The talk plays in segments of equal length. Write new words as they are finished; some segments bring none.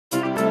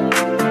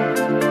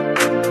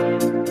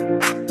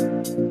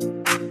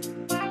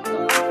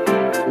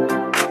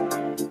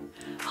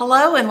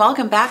Hello and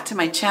welcome back to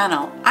my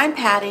channel. I'm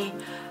Patty.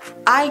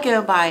 I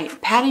go by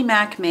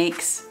Pattymac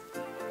Makes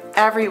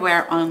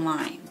everywhere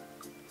online.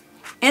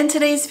 In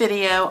today's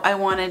video, I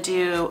want to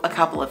do a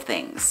couple of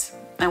things.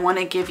 I want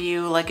to give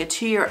you like a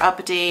 2-year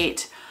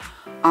update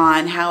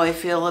on how I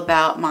feel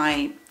about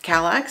my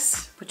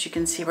Kallax, which you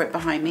can see right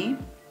behind me.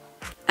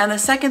 And the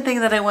second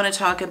thing that I want to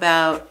talk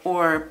about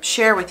or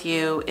share with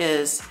you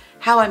is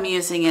how I'm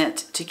using it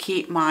to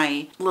keep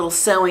my little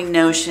sewing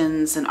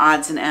notions and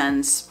odds and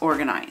ends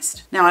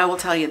organized. Now I will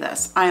tell you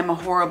this, I am a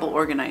horrible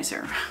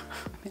organizer.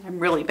 I'm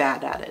really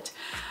bad at it.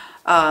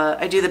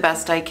 I do the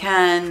best I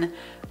can,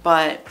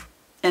 but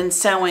in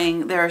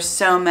sewing there are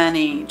so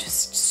many,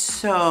 just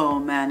so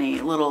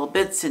many little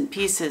bits and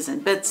pieces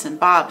and bits and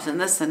bobs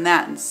and this and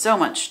that and so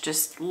much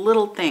just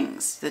little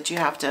things that you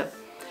have to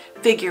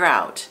figure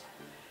out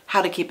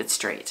how to keep it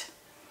straight.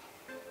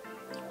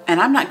 And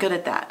I'm not good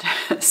at that.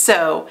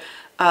 So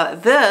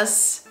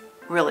this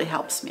really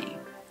helps me.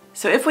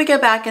 So if we go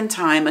back in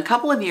time, a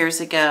couple of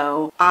years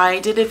ago, I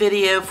did a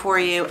video for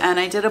you and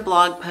I did a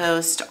blog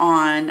post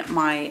on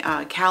my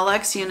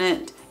Kallax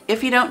unit.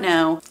 If you don't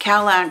know,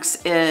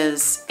 Kallax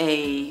is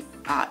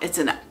it's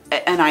an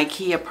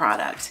Ikea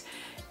product.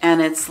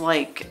 And it's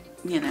like,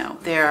 you know,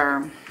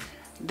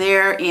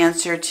 their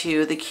answer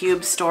to the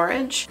cube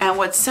storage. And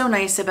what's so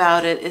nice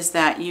about it is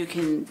that you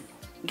can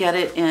get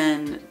it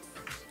in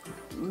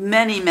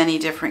many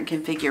different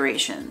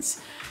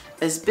configurations,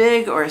 as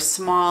big or as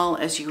small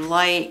as you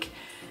like.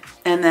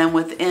 And then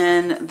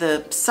within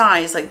the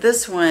size, like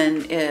this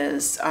one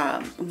is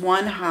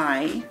 1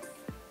 high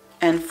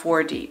and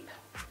 4 deep.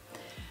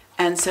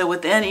 And so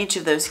within each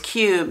of those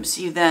cubes,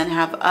 you then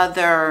have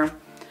other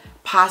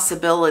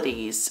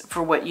possibilities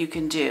for what you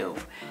can do.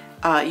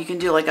 You can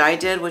do like I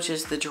did, which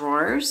is the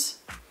drawers.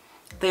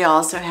 They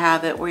also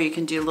have it where you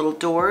can do little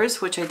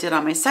doors, which I did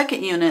on my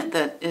second unit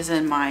that is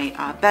in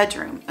my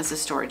bedroom as a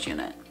storage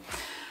unit.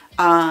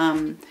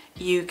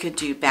 You could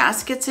do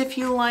baskets if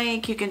you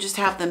like. You can just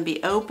have them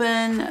be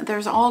open.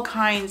 There's all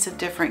kinds of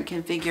different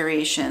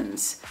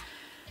configurations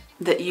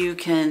that you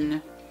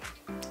can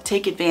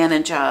take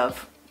advantage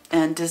of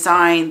and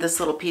design this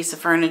little piece of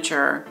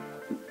furniture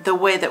the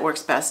way that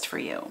works best for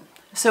you.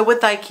 So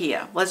with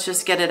IKEA, let's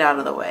just get it out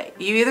of the way.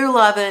 You either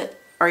love it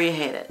or you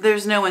hate it.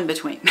 There's no in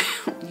between.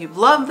 You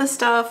love the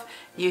stuff,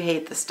 you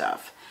hate the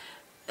stuff.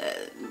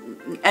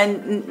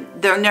 And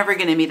they're never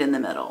gonna meet in the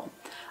middle.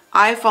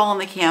 I fall in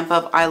the camp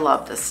of I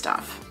love this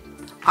stuff.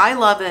 I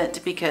love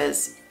it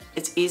because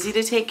it's easy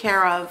to take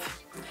care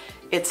of.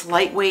 It's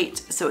lightweight,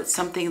 so it's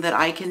something that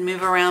I can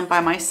move around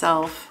by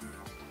myself.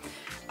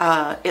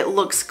 It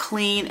looks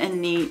clean and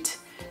neat.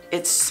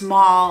 It's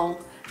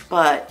small,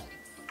 but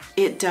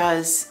it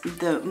does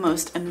the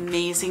most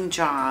amazing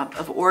job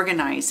of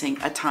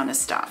organizing a ton of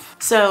stuff.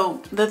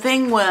 So the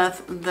thing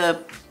with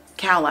the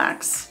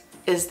Kallax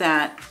is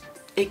that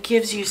it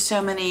gives you so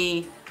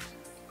many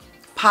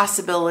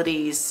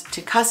possibilities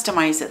to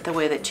customize it the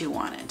way that you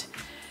want it.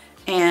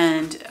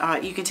 And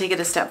you can take it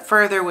a step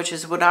further, which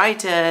is what I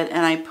did,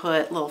 and I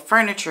put little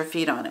furniture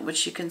feet on it,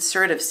 which you can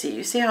sort of see.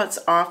 You see how it's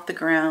off the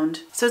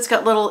ground? So it's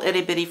got little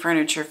itty bitty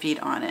furniture feet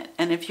on it.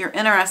 And if you're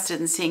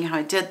interested in seeing how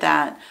I did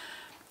that,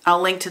 I'll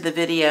link to the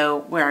video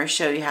where I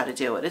show you how to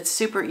do it. It's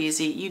super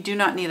easy. You do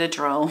not need a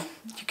drill.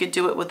 You can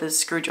do it with a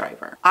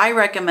screwdriver. I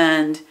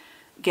recommend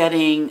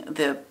getting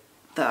the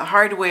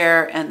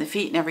hardware and the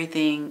feet and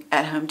everything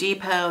at Home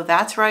Depot.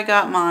 That's where I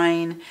got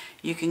mine.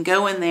 You can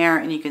go in there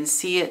and you can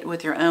see it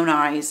with your own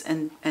eyes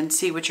and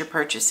see what you're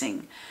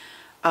purchasing.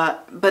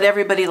 But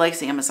everybody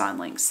likes Amazon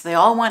links. They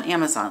all want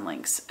Amazon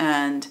links.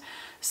 And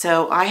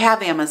so I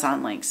have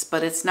Amazon links,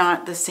 but it's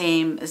not the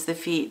same as the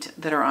feet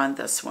that are on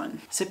this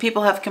one. So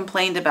people have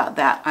complained about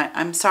that.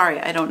 I'm sorry,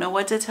 I don't know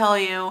what to tell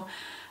you.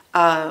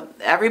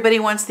 Everybody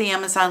wants the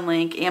Amazon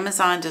link.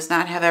 Amazon does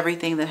not have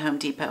everything that Home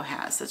Depot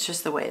has. That's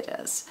just the way it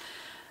is.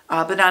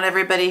 But not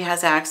everybody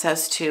has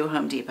access to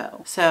Home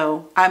Depot.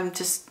 So I'm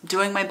just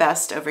doing my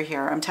best over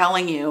here. I'm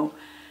telling you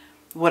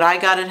what I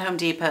got at Home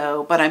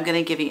Depot, but I'm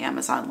gonna give you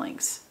Amazon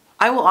links.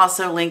 I will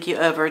also link you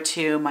over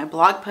to my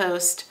blog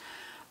post.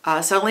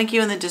 So I'll link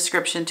you in the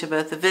description to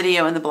both the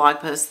video and the blog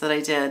post that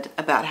I did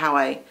about how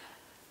I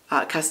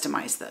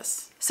customize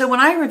this. So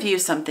when I review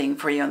something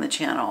for you on the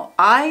channel,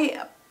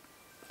 I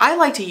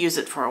like to use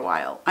it for a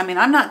while. I mean,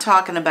 I'm not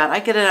talking about I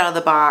get it out of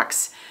the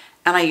box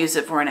and I use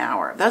it for an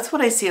hour. That's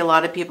what I see a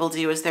lot of people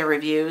do as their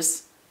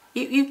reviews.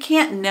 You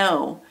can't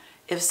know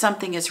if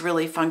something is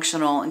really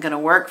functional and gonna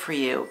work for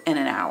you in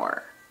an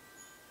hour.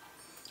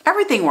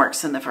 Everything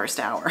works in the first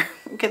hour.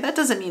 Okay, that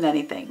doesn't mean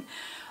anything.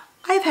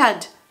 I've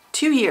had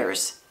 2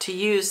 years to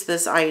use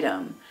this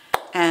item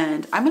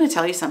and I'm gonna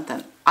tell you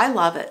something, I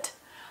love it.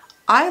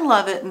 I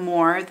love it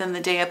more than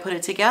the day I put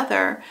it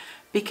together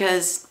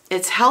because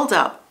it's held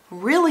up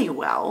really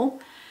well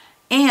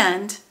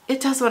and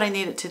it does what I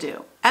need it to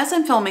do. As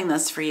I'm filming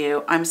this for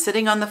you, I'm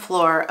sitting on the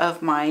floor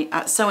of my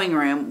sewing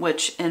room,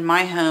 which in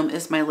my home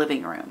is my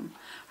living room.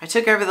 I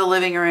took over the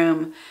living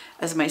room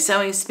as my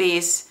sewing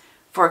space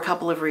for a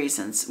couple of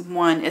reasons.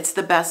 One, it's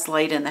the best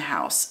light in the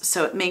house,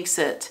 so it makes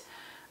it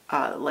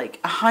like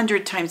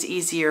 100 times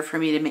easier for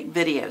me to make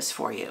videos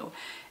for you.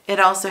 It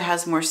also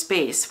has more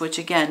space, which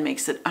again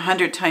makes it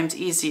 100 times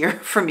easier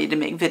for me to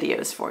make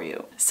videos for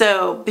you.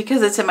 So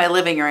because it's in my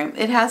living room,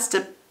 it has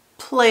to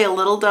play a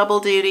little double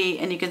duty.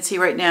 And you can see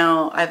right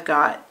now I've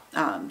got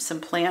some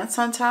plants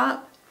on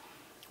top.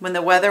 When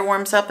the weather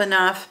warms up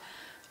enough,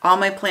 all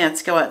my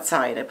plants go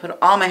outside. I put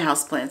all my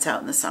house plants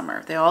out in the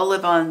summer. They all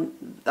live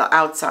on the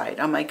outside,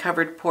 on my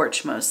covered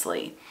porch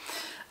mostly.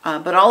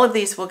 But all of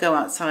these will go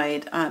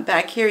outside.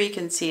 Back here you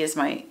can see is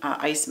my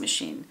ice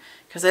machine,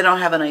 because I don't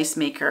have an ice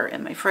maker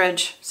in my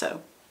fridge,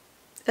 so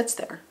it's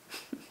there.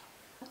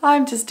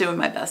 I'm just doing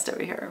my best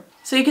over here.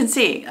 So you can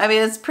see, I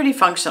mean, it's pretty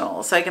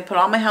functional. So I can put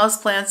all my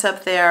house plants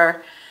up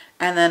there,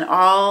 and then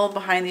all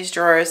behind these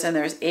drawers, and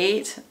there's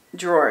 8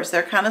 drawers.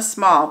 They're kind of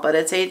small, but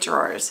it's 8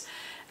 drawers.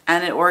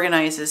 And it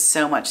organizes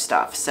so much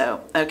stuff.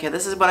 So, okay,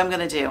 this is what I'm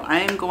going to do. I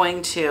am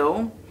going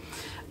to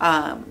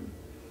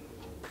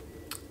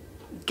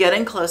get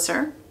in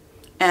closer.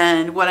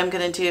 And what I'm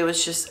going to do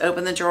is just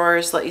open the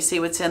drawers, let you see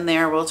what's in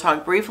there. We'll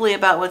talk briefly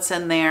about what's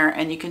in there,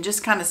 and you can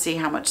just kind of see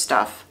how much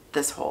stuff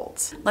this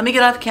holds. Let me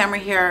get off camera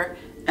here,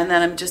 and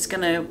then I'm just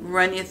going to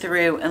run you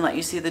through and let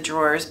you see the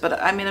drawers.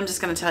 But I mean, I'm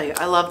just going to tell you,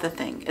 I love the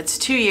thing. It's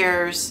 2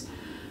 years.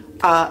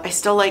 I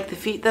still like the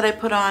feet that I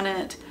put on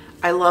it.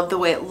 I love the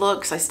way it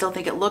looks. I still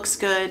think it looks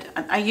good.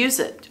 I use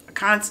it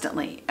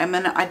constantly. I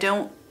mean,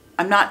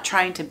 I'm not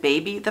trying to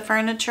baby the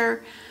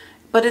furniture,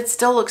 but it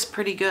still looks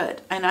pretty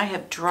good. And I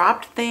have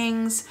dropped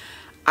things.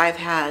 I've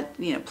had,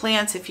 you know,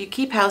 plants. If you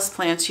keep house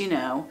plants, you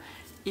know,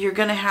 you're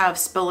going to have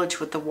spillage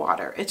with the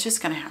water. It's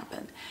just going to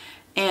happen.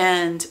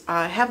 And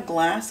I have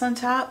glass on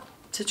top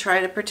to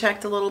try to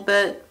protect a little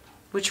bit,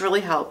 which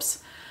really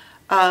helps.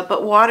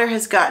 But water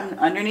has gotten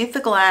underneath the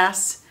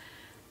glass.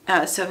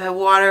 So I've had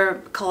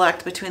water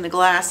collect between the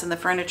glass and the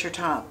furniture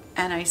top,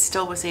 and I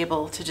still was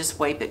able to just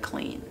wipe it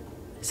clean.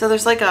 So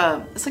there's like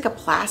it's like a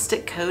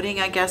plastic coating,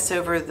 I guess,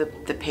 over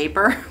the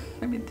paper.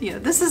 I mean, you know,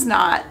 this is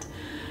not,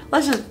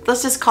 let's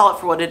just call it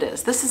for what it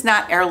is. This is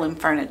not heirloom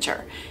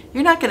furniture.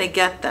 You're not going to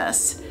get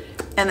this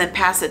and then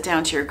pass it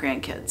down to your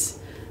grandkids.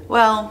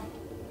 Well,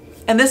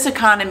 in this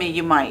economy,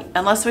 you might.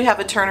 Unless we have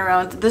a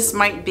turnaround, this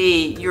might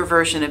be your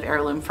version of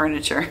heirloom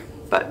furniture.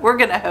 But we're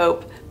going to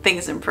hope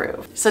things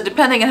improve. So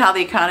depending on how the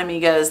economy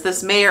goes,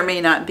 this may or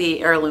may not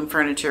be heirloom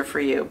furniture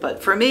for you.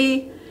 But for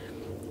me,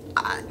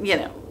 you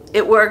know,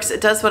 it works. It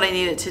does what I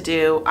need it to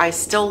do. I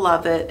still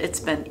love it.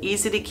 It's been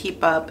easy to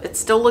keep up. It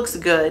still looks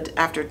good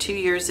after 2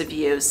 years of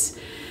use.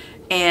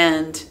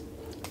 And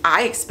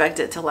I expect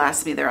it to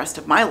last me the rest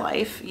of my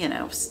life. You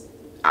know,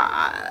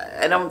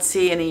 I don't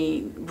see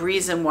any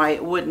reason why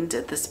it wouldn't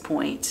at this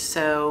point.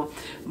 So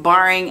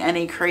barring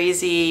any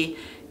crazy,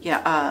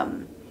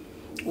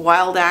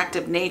 wild act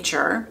of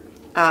nature,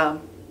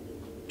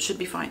 should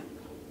be fine.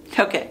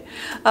 Okay,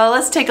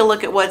 let's take a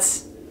look at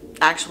what's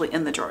actually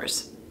in the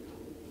drawers.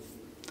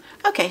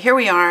 Okay, here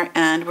we are,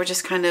 and we're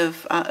just kind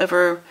of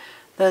over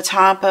the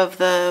top of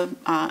the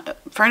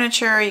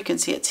furniture. You can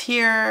see it's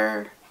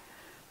here.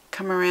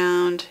 Come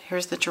around,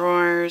 here's the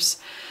drawers.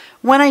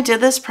 When I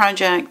did this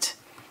project,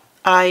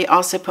 I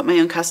also put my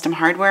own custom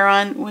hardware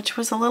on, which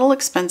was a little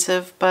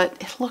expensive, but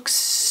it looks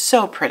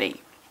so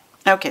pretty.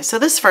 Okay, so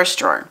this first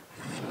drawer.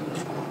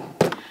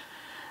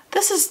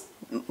 This is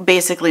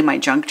basically my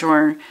junk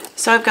drawer.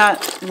 So I've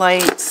got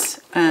lights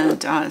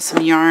and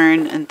some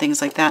yarn and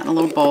things like that in a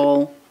little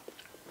bowl.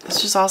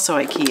 This is also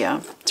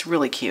Ikea. It's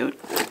really cute.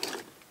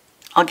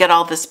 I'll get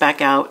all this back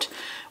out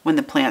when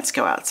the plants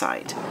go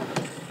outside.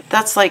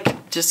 That's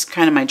like just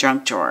kind of my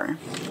junk drawer.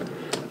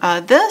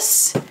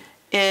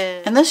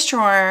 In this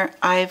drawer,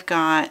 I've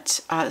got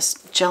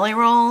jelly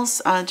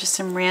rolls, just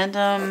some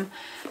random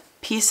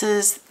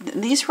pieces.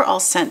 These were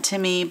all sent to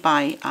me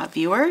by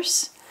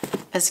viewers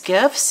as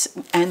gifts,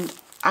 and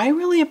I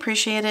really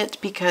appreciate it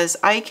because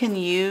I can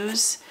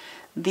use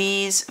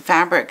these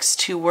fabrics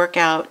to work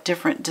out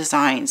different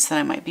designs that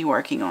I might be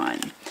working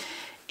on.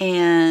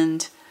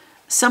 And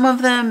some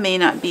of them may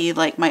not be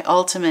like my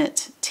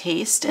ultimate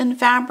taste in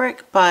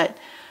fabric, but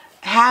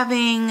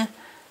having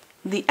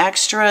the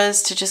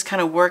extras to just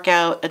kind of work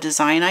out a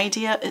design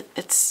idea,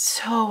 it's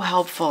so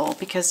helpful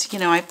because, you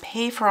know, I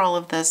pay for all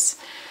of this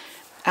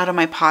out of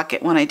my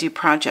pocket when I do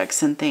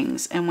projects and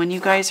things. And when you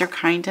guys are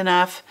kind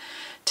enough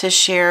to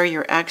share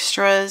your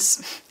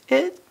extras,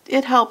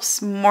 it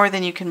helps more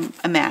than you can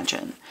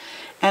imagine.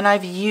 And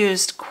I've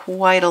used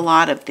quite a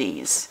lot of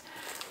these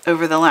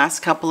over the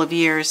last couple of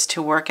years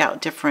to work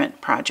out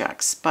different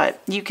projects.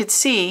 But you could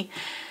see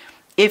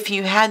if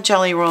you had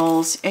jelly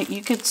rolls,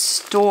 you could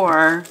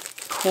store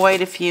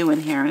quite a few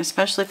in here, and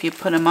especially if you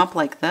put them up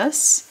like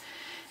this,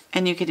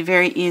 and you could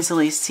very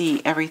easily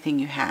see everything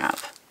you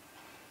have.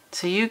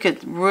 So you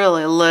could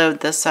really load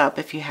this up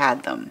if you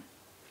had them.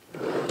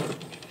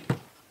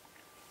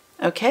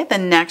 Okay, the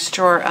next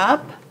drawer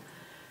up.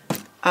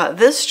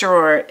 This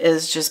drawer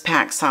is just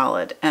packed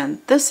solid,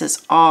 and this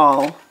is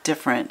all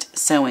different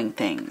sewing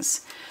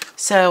things.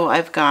 So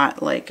I've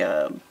got like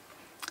the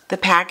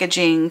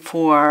packaging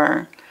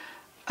for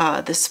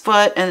this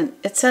foot, and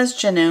it says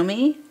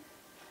Janome.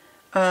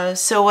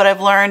 So what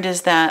I've learned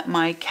is that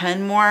my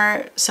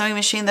Kenmore sewing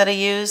machine that I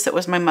used, that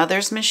was my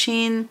mother's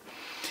machine,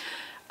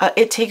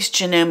 it takes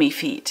Janome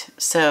feet.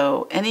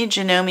 So any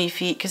Janome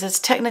feet, because it's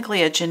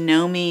technically a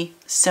Janome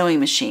sewing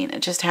machine,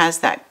 it just has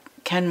that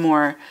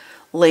Kenmore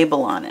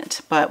label on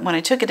it. But when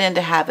I took it in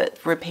to have it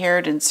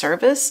repaired and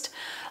serviced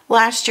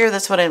last year,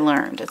 that's what I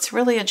learned. It's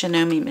really a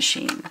Janome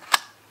machine.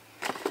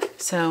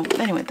 So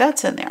anyway,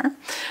 that's in there.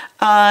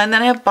 And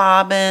then I have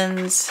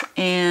bobbins,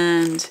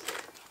 and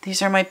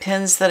these are my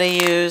pins that I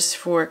use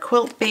for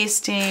quilt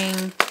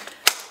basting.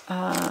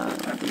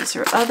 These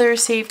are other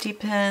safety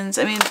pins.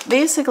 I mean,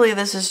 basically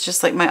this is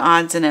just like my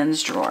odds and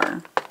ends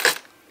drawer.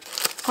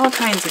 All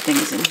kinds of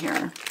things in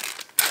here.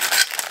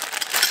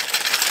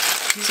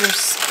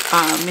 These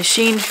are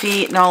machine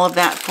feet and all of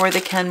that for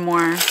the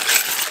Kenmore.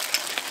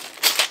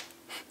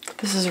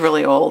 This is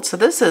really old. So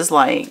this is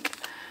like,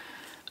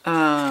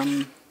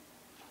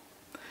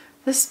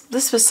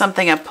 this was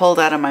something I pulled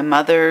out of my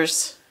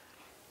mother's.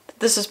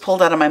 This is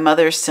pulled out of my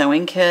mother's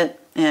sewing kit,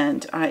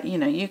 and you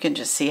know, you can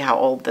just see how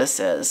old this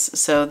is.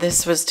 So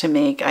this was to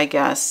make, I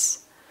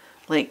guess,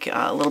 like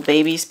little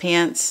baby's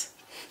pants.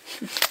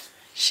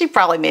 She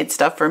probably made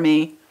stuff for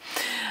me.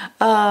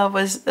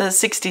 Was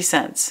 60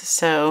 cents.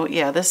 So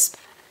yeah, this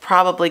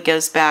probably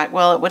goes back,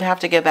 well, it would have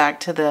to go back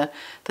to the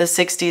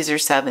 60s or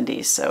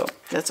 70s, so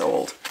that's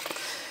old.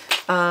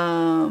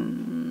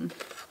 More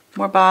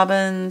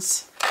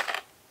bobbins.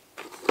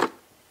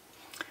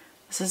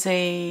 This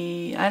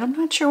is I'm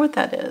not sure what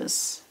that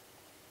is.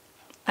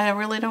 I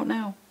really don't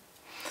know.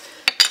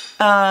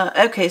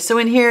 Okay, so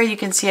in here you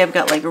can see I've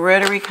got like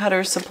rotary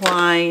cutter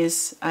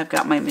supplies. I've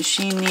got my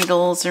machine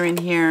needles are in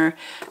here.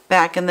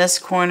 Back in this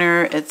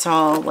corner, it's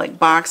all like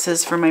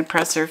boxes for my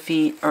presser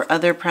feet or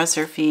other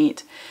presser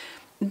feet.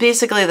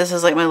 Basically, this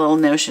is like my little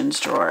notions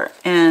drawer.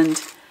 And,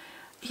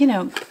 you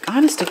know,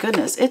 honest to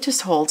goodness, it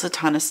just holds a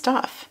ton of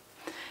stuff.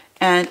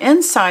 And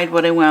inside,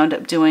 what I wound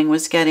up doing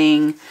was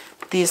getting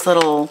these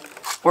little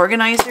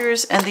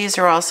organizers, and these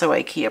are also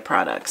Ikea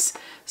products.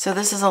 So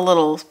this is a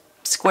little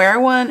square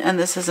one, and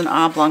this is an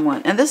oblong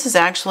one. And this is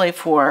actually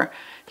for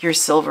your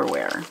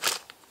silverware.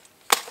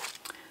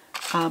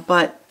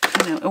 But,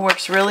 you know, it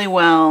works really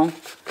well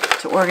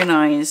to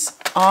organize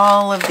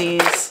all of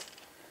these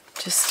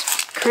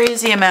just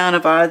crazy amount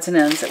of odds and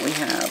ends that we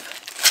have.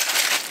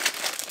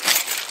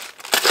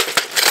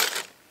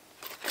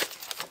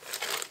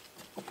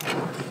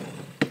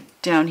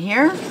 Down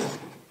here,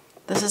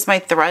 this is my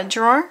thread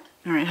drawer.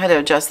 All right, I had to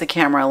adjust the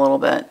camera a little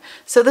bit.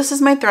 So this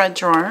is my thread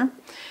drawer,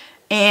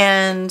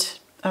 and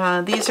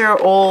these are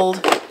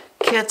old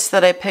kits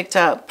that I picked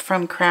up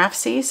from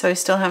Craftsy. So I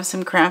still have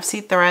some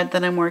Craftsy thread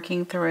that I'm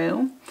working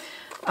through.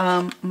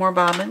 More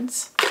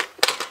bobbins,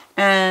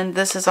 and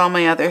this is all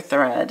my other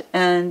thread,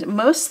 and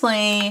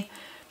mostly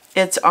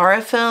it's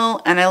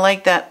Aurifil, and I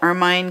like that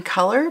ermine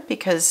color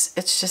because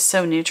it's just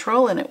so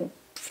neutral, and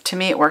to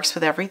me it works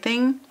with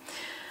everything.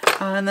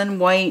 And then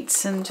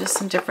whites and just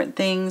some different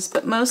things,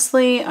 but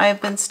mostly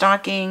I've been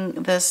stocking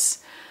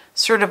this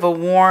sort of a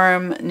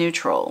warm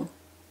neutral,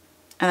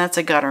 and that's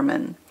a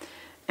Gutterman,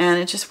 and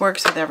it just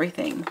works with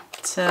everything.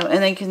 So,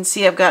 and then you can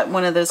see I've got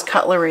one of those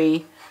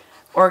cutlery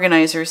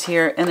organizers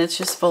here, and it's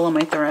just full of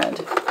my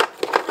thread.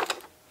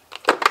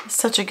 It's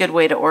such a good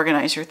way to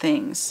organize your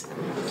things.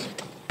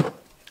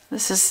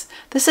 This is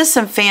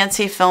some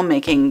fancy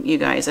filmmaking, you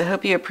guys. I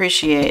hope you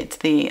appreciate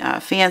the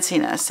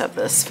fanciness of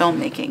this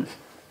filmmaking.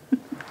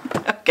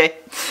 Okay,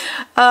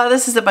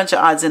 this is a bunch of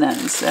odds and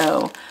ends.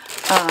 So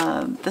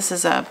this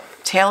is a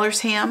tailor's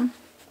ham,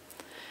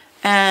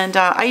 and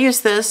I use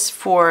this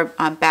for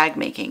bag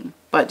making,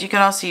 but you can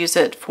also use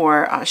it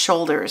for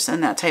shoulders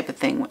and that type of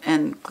thing,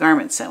 and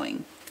garment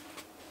sewing.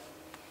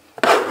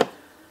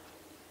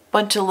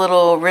 Bunch of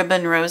little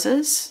ribbon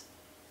roses,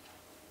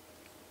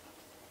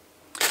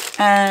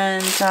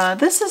 and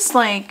this is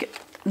like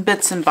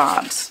bits and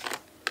bobs.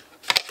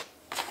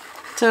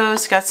 So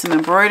it's got some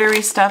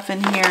embroidery stuff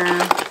in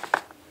here.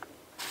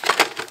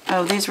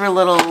 Oh, these were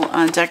little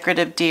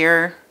decorative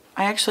deer.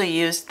 I actually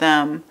used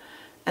them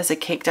as a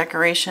cake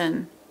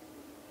decoration.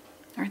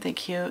 Aren't they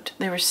cute?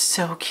 They were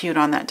so cute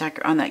on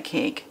that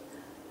cake.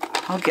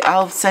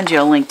 I'll send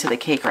you a link to the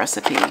cake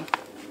recipe.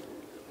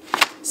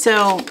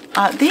 So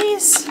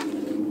these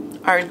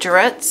are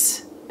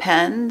Durette's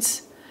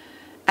pens,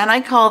 and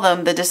I call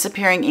them the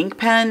disappearing ink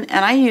pen,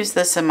 and I use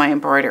this in my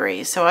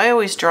embroidery. So I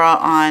always draw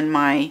on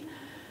my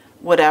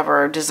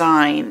whatever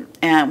design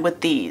and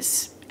with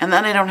these, and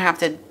then I don't have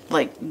to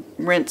like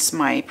rinse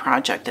my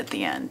project at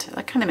the end.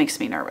 That kind of makes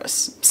me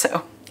nervous.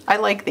 So I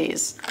like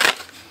these,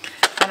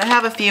 and I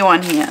have a few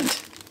on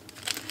hand.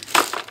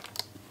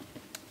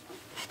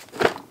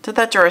 So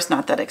that drawer is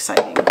not that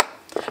exciting,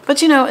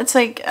 but you know, it's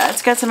like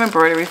it's got some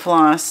embroidery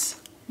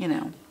floss, you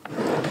know.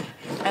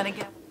 And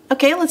again,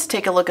 okay, let's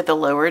take a look at the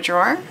lower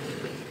drawer.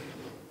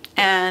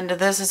 And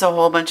this is a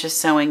whole bunch of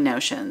sewing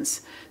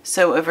notions.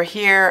 So over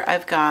here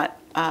I've got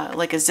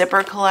like a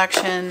zipper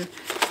collection.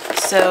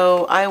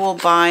 So I will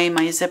buy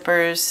my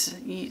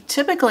zippers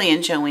typically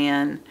in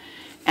Joann,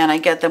 and I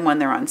get them when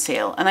they're on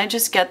sale. And I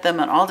just get them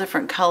in all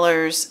different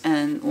colors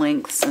and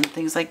lengths and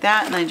things like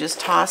that. And I just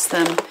toss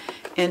them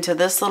into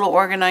this little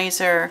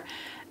organizer.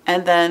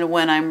 And then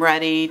when I'm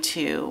ready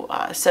to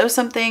sew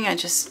something, I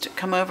just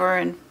come over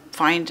and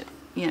find,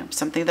 you know,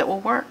 something that will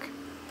work.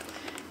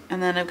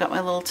 And then I've got my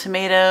little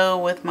tomato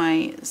with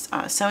my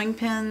sewing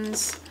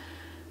pins.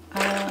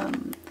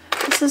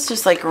 This is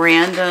just like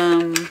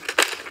random,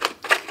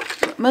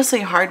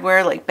 mostly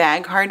hardware, like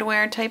bag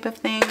hardware type of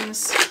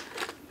things.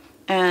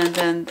 And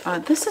then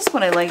this is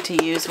what I like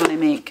to use when I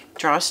make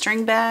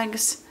drawstring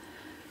bags.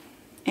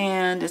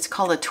 And it's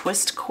called a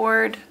twist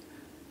cord.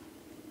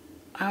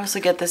 I also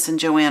get this in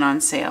Joann on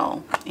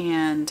sale.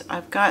 And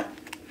I've got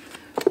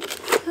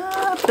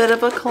a bit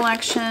of a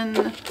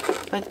collection.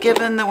 But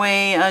given the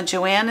way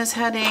Joann is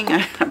heading,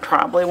 I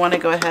probably want to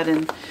go ahead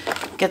and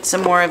get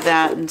some more of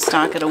that and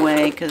stock it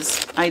away,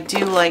 because I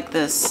do like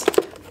this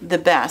the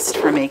best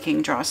for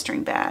making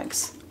drawstring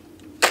bags.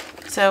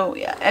 So,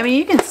 yeah, I mean,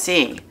 you can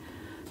see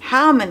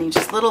how many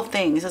just little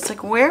things. It's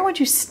like, where would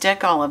you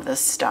stick all of this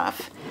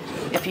stuff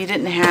if you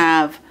didn't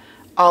have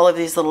all of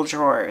these little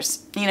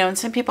drawers? You know, and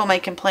some people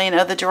might complain,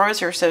 oh, the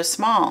drawers are so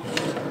small.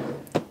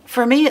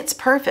 For me, it's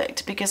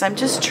perfect because I'm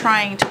just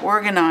trying to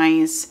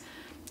organize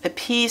a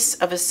piece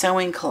of a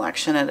sewing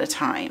collection at a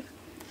time.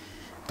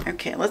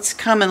 Okay, let's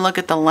come and look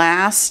at the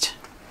last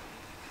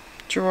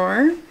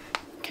drawer.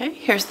 Okay,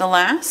 here's the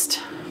last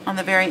on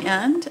the very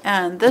end.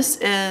 And this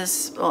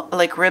is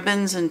like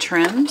ribbons and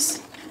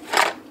trims.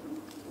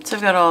 So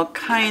I've got all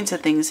kinds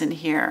of things in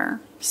here.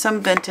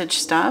 Some vintage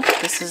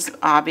stuff. This is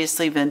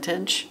obviously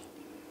vintage.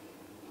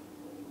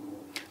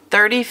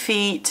 30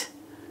 feet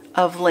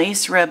of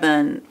lace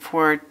ribbon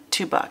for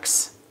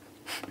 $2.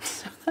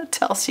 So that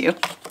tells you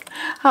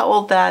how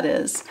old that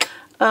is.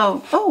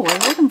 Oh,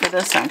 we're looking for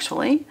this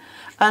actually.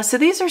 So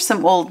these are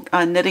some old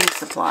knitting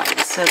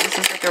supplies. So this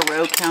is like a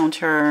row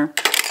counter.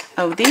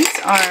 Oh, these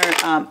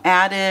are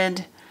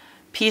added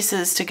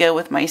pieces to go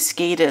with my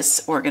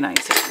SCADIS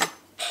organizer.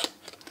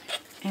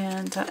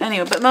 And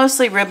anyway, but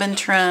mostly ribbon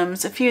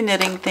trims, a few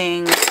knitting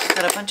things.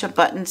 Got a bunch of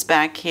buttons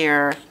back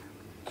here.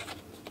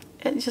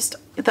 It's just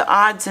the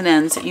odds and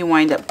ends that you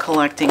wind up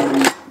collecting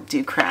when you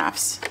do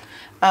crafts.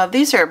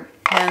 These are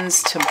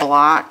pins to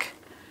block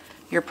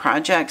your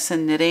projects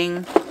in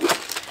knitting.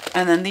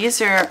 And then these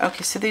are,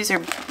 okay, so these are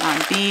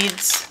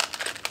beads,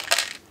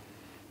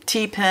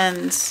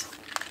 T-pins,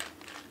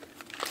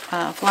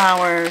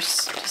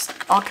 flowers, just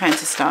all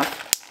kinds of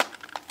stuff.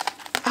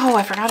 Oh,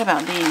 I forgot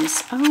about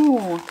these.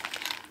 Oh,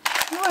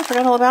 I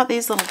forgot all about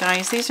these little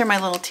guys. These are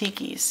my little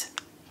tikis.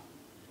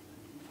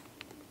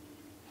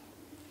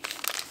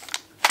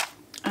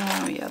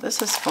 Oh yeah,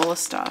 this is full of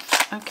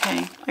stuff.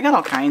 Okay, I got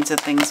all kinds of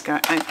things.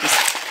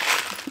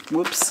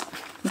 Whoops,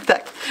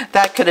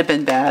 that could have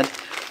been bad.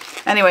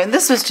 Anyway,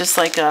 this was just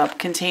like a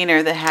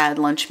container that had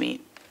lunch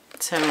meat.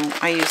 So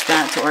I used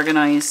that to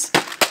organize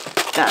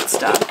that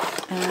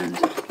stuff. And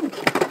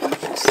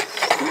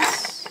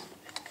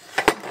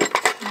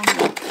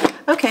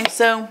okay,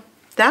 so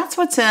that's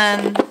what's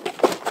in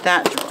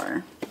that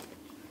drawer.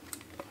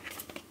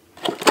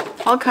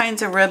 All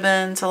kinds of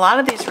ribbons. A lot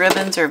of these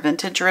ribbons are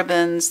vintage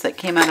ribbons that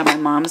came out of my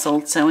mom's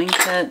old sewing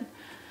kit.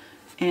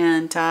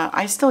 And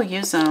I still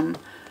use them.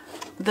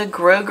 The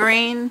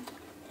grosgrain,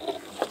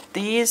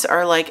 these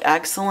are like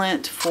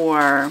excellent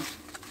for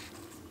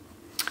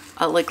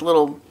like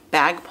little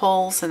bag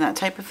pulls and that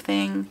type of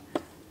thing.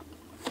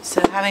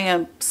 So having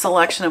a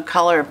selection of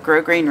color of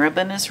grosgrain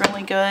ribbon is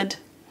really good.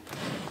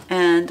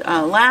 And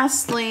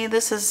lastly,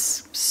 this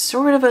is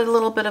sort of a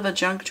little bit of a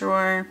junk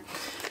drawer.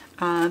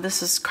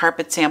 This is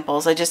carpet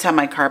samples. I just have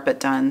my carpet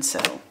done,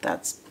 so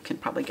that's can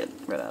probably get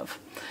rid of.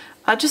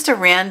 Just a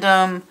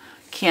random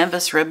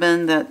canvas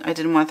ribbon that I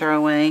didn't want to throw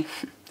away.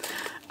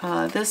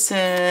 This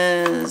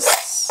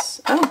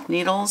is,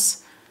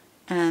 needles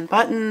and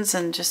buttons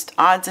and just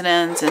odds and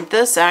ends. And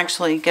this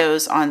actually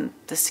goes on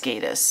the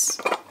SCADIS.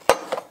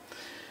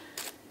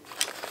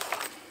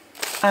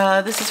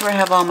 This is where I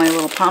have all my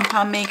little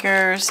pom-pom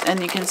makers.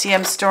 And you can see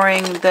I'm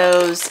storing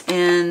those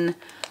in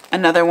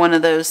another one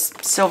of those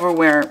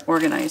silverware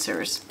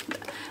organizers.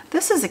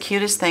 This is the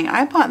cutest thing.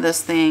 I bought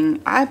this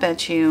thing, I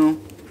bet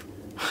you,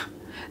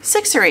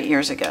 6 or 8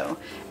 years ago.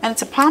 And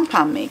it's a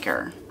pom-pom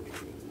maker.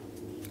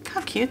 Look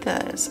how cute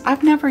that is.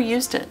 I've never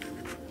used it.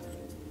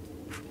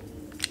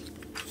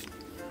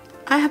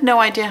 I have no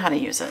idea how to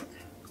use it.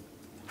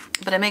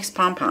 But it makes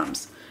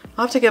pom-poms.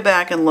 I'll have to go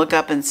back and look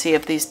up and see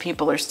if these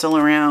people are still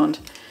around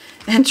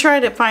and try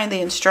to find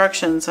the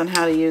instructions on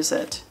how to use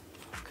it.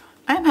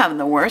 I'm having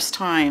the worst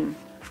time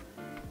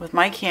with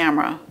my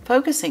camera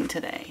focusing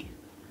today.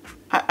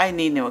 I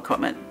need new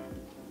equipment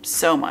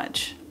so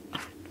much.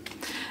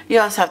 You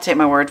also have to take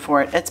my word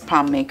for it. It's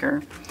Pom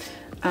Maker.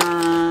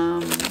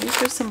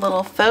 These are some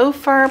little faux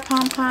fur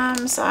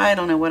pom-poms. I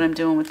don't know what I'm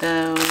doing with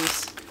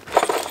those.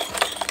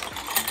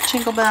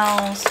 Jingle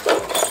bells.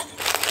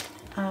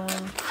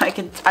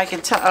 I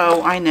can tell.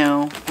 Oh, I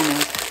know.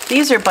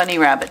 These are bunny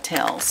rabbit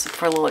tails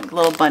for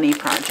little bunny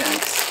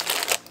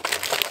projects.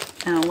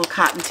 Little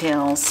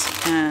cottontails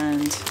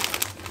and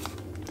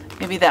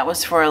Maybe that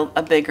was for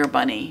a bigger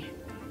bunny.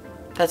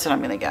 That's what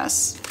I'm gonna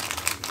guess.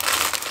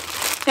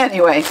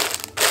 Anyway,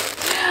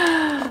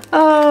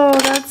 oh,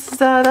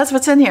 that's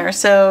what's in here.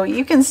 So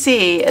you can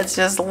see it's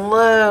just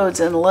loads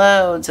and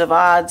loads of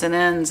odds and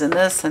ends and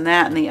this and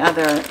that and the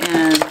other.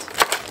 And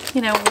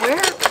you know, where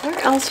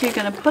else are you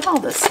gonna put all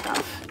this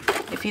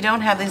stuff if you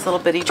don't have these little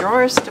bitty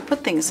drawers to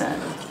put things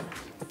in?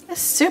 It's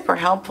super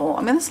helpful. I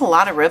mean, there's a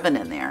lot of ribbon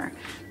in there.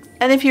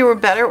 And if you were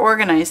better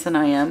organized than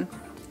I am,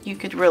 you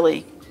could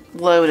really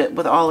load it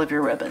with all of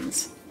your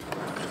ribbons.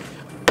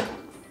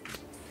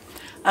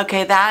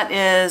 Okay, that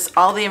is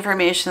all the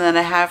information that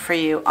I have for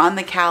you on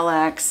the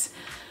Kallax.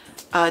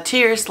 2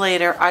 years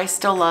later, I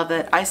still love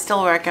it. I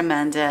still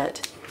recommend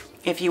it.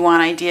 If you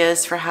want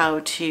ideas for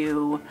how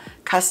to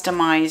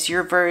customize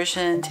your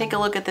version, take a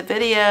look at the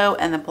video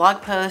and the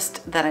blog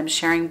post that I'm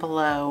sharing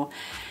below.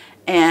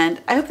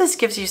 And I hope this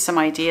gives you some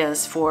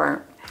ideas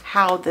for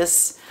how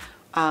this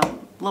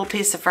little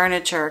piece of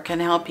furniture can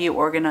help you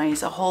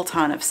organize a whole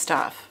ton of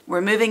stuff.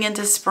 We're moving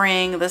into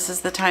spring. This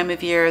is the time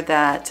of year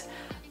that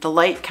the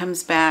light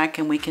comes back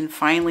and we can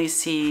finally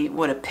see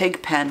what a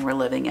pig pen we're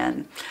living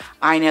in.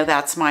 I know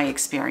that's my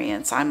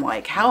experience. I'm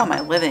like, how am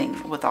I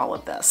living with all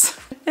of this?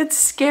 It's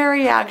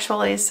scary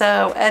actually.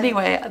 So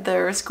anyway,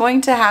 there's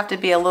going to have to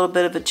be a little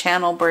bit of a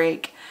channel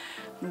break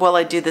while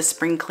I do the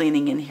spring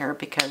cleaning in here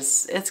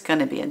because it's going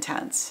to be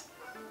intense.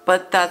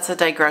 But that's a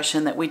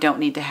digression that we don't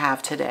need to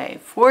have today.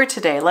 For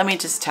today, let me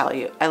just tell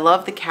you, I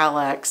love the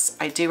Kallax.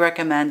 I do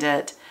recommend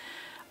it.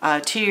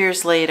 2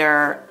 years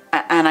later,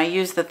 and I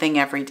use the thing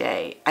every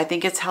day. I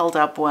think it's held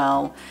up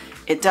well.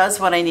 It does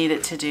what I need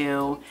it to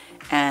do.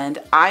 And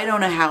I don't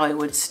know how I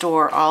would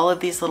store all of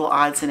these little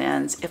odds and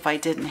ends if I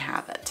didn't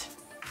have it.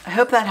 I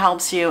hope that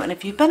helps you. And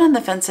if you've been on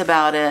the fence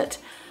about it,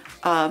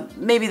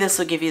 maybe this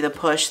will give you the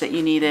push that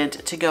you needed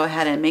to go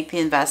ahead and make the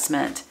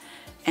investment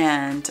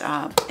and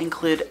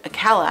include a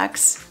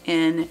Kallax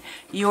in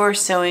your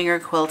sewing or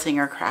quilting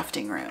or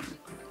crafting room.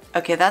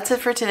 Okay, that's it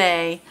for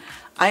today.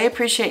 I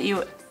appreciate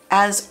you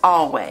as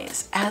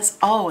always,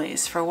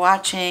 for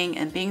watching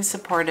and being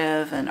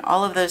supportive and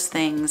all of those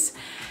things.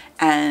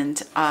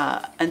 And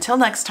until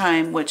next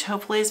time, which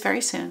hopefully is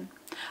very soon,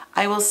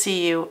 I will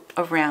see you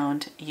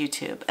around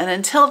YouTube. And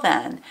until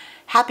then,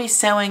 happy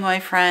sewing, my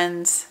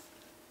friends.